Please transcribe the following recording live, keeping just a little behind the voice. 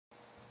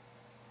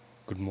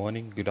Good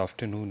morning, good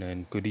afternoon,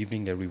 and good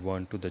evening,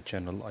 everyone, to the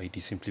channel IT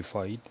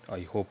Simplified. I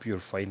hope you're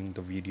finding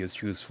the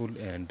videos useful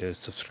and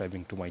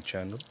subscribing to my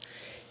channel.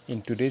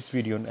 In today's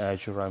video on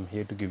Azure, I'm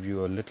here to give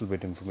you a little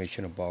bit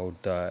information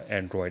about the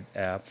Android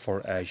app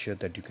for Azure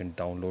that you can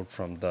download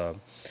from the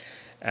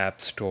App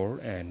Store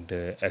and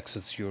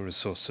access your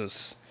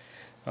resources.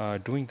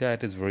 Doing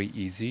that is very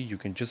easy. You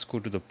can just go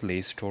to the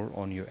Play Store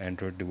on your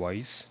Android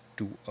device,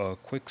 do a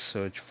quick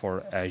search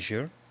for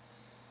Azure,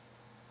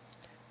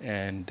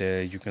 and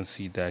you can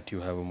see that you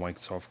have a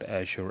Microsoft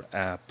Azure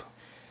app,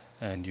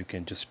 and you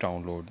can just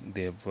download.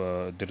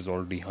 There is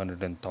already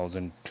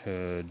 100,000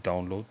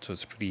 downloads, so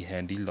it's pretty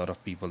handy. A lot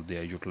of people they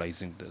are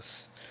utilizing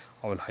this.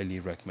 I will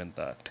highly recommend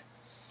that.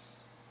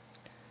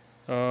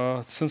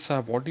 Since I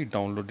have already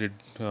downloaded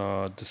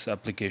this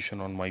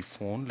application on my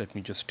phone, let me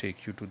just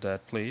take you to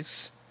that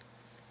place.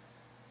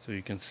 So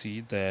you can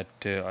see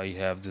that I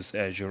have this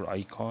Azure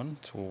icon.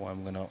 So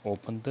I'm gonna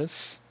open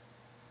this,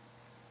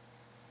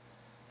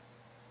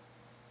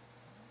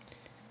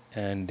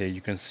 and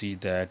you can see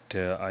that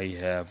I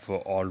have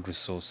all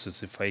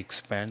resources. If I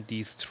expand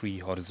these three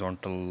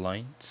horizontal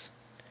lines,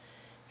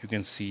 you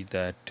can see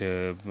that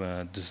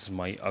this is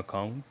my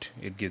account.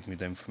 It gives me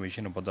the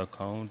information about the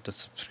account, the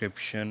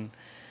subscription,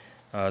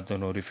 the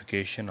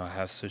notification I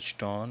have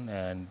switched on,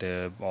 and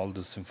all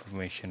this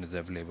information is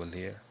available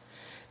here.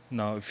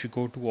 Now if you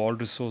go to all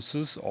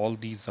resources, all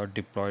these are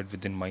deployed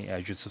within my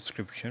Azure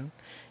subscription.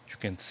 You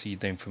can see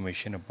the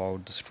information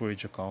about the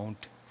storage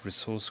account,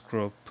 resource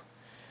group,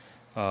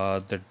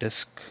 the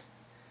disk,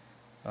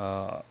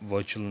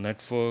 virtual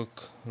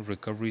network,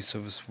 recovery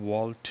service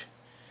vault,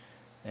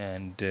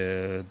 and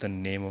the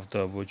name of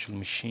the virtual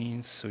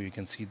machines. So you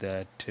can see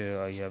that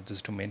I have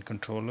this domain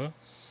controller.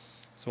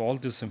 So all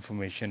this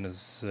information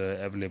is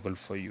available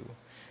for you.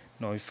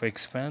 Now if I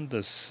expand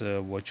this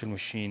virtual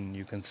machine,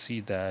 you can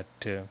see that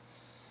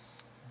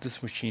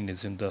this machine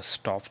is in the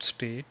stopped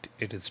state.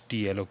 It is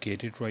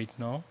deallocated right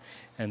now,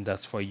 and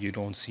that's why you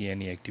don't see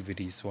any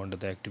activities. So under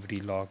the activity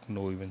log,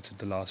 no events in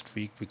the last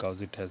week,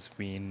 because it has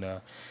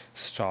been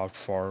stopped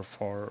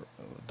for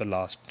the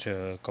last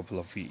couple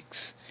of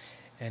weeks.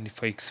 And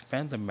if I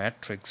expand the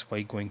matrix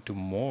by going to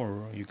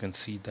more, you can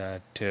see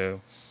that the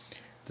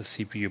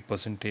CPU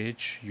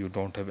percentage, you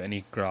don't have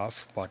any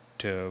graph, but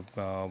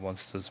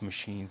once this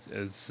machine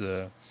is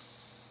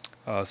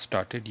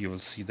started, you will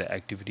see the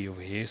activity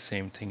over here.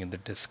 Same thing in the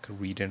disk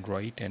read and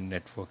write and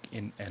network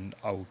in and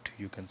out.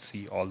 You can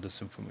see all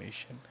this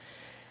information.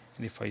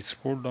 And if I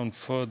scroll down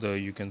further,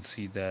 you can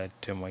see that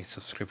my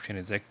subscription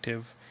is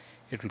active.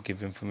 It will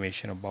give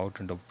information about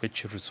under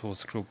which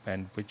resource group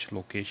and which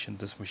location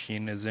this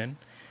machine is in,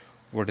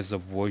 what is the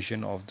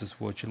version of this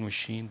virtual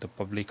machine, the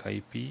public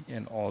IP,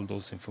 and all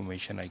those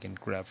information I can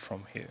grab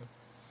from here.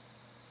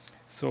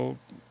 So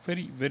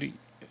very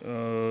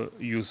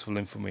useful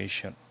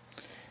information.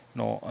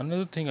 Now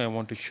another thing I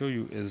want to show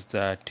you is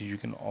that you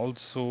can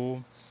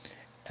also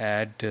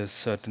add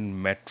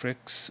certain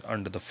metrics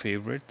under the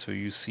favorite. So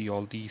you see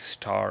all these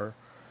star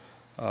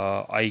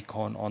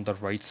icon on the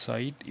right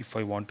side. If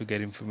I want to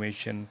get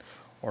information,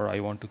 or I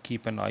want to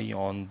keep an eye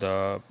on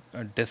the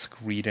disk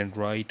read and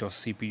write, or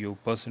CPU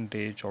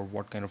percentage, or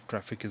what kind of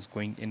traffic is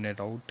going in and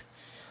out,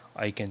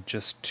 I can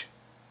just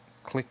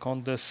click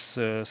on this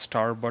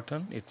star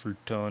button. It will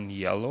turn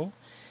yellow,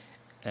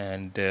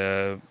 and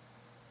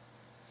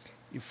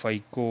if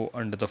I go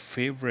under the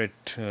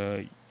favorite,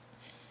 it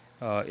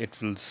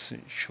will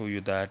show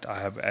you that I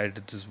have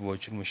added this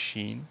virtual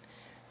machine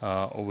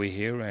over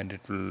here, and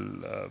it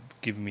will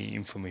give me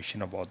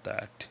information about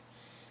that.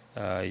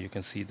 You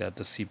can see that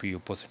the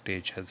CPU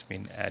percentage has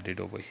been added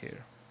over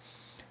here.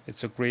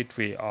 It's a great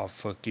way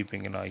of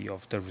keeping an eye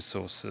of the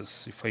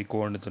resources. If I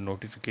go under the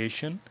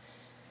notification,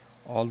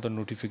 all the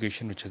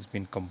notification which has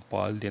been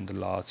compiled in the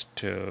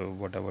last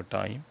whatever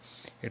time,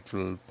 it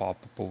will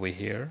pop up over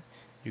here.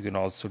 You can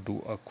also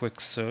do a quick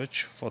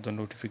search for the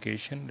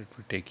notification. It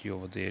will take you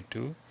over there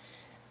too.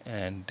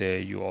 And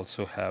you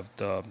also have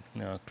the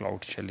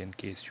cloud shell in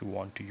case you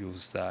want to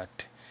use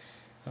that.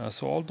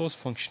 So all those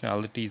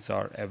functionalities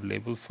are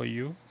available for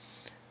you,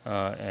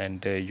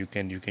 and you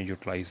can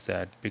utilize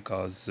that,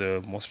 because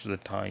most of the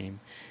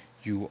time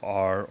you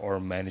are or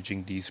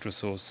managing these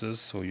resources.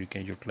 So you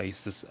can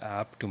utilize this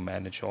app to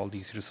manage all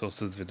these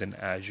resources within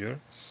Azure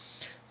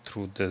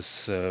through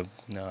this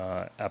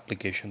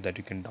application that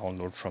you can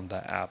download from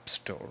the App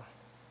Store.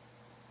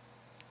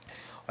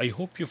 I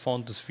hope you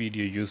found this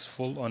video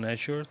useful on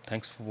Azure.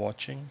 Thanks for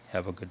watching.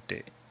 Have a good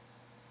day.